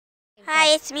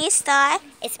Hi, it's me, Star.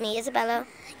 It's me, Isabella.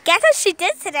 Guess what she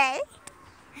did today?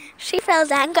 She fell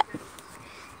down on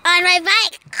my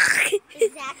bike.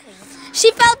 Exactly. She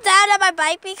fell down on my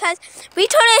bike because we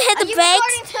told her to hit the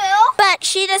brakes, but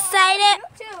she decided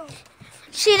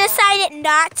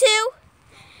not to.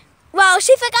 Well,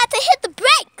 she forgot to hit the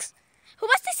brakes. Who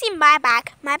wants to see my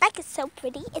bike? My bike is so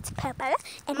pretty. It's purple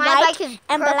and white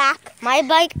and black. My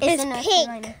bike is It's North pink.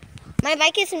 Carolina. My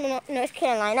bike is in North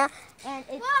Carolina, and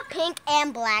it's pink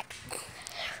and black.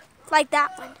 Like that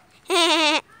one.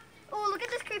 Oh, look at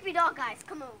this creepy dog, guys.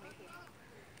 Come over here.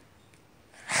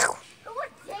 Oh,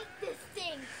 let's take this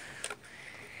thing.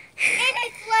 And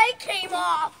its leg came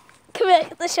off. Come here,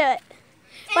 let's show it.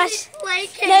 And Watch. its leg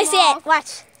came No, off. see it.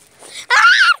 Watch. Ah!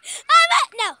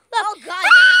 No, look. Oh, God.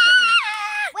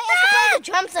 Wait, I should play the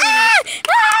drums on you.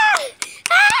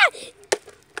 How do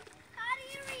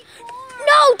you record?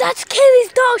 No, that's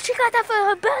Kaylee's dog. She got that for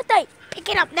her birthday. Pick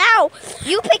it up now.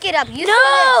 You pick it up. You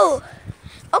No.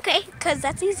 Okay, because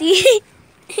that's easy.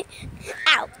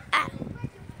 Ow, ow.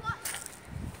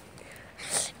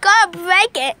 Go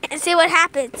break it and see what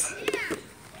happens.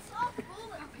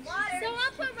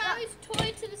 Someone put Robbie's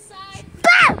toy to the side.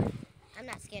 Boom! I'm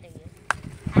not scared of you.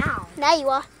 Ow. Now you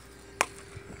are.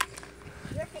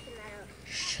 You're picking that up.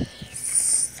 She's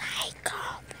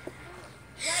psycho.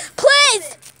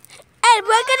 Please! And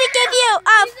we're going to give you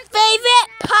our favorite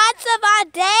parts of our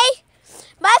day.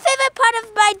 My favorite part of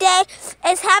my day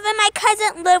is having my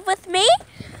cousin live with me.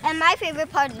 And my favorite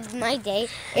part of my day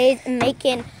is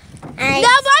making No,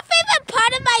 my favorite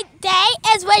part of my day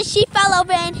is when she fell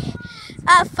over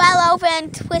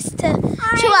and twisted.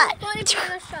 She what?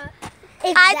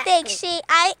 I think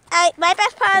my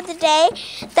best part of the day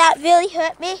that really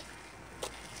hurt me.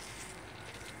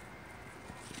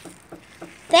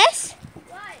 This?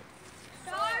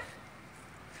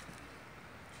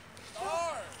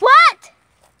 What?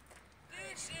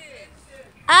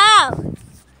 Oh.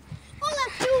 Oh,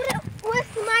 let's do it with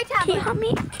my tablet. Can you help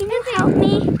me? Can you help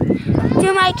me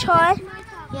do my chore?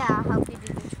 Yeah, I'll help you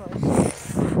do the chores.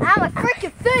 Ow, my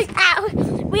freaking face! Ow.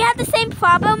 We have the same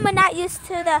problem. We're not used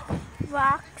to the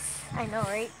rocks. I know,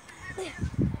 right?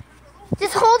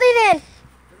 Just hold it in.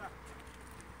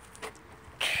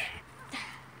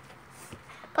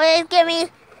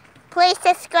 Please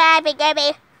subscribe and give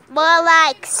me more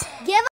likes. Give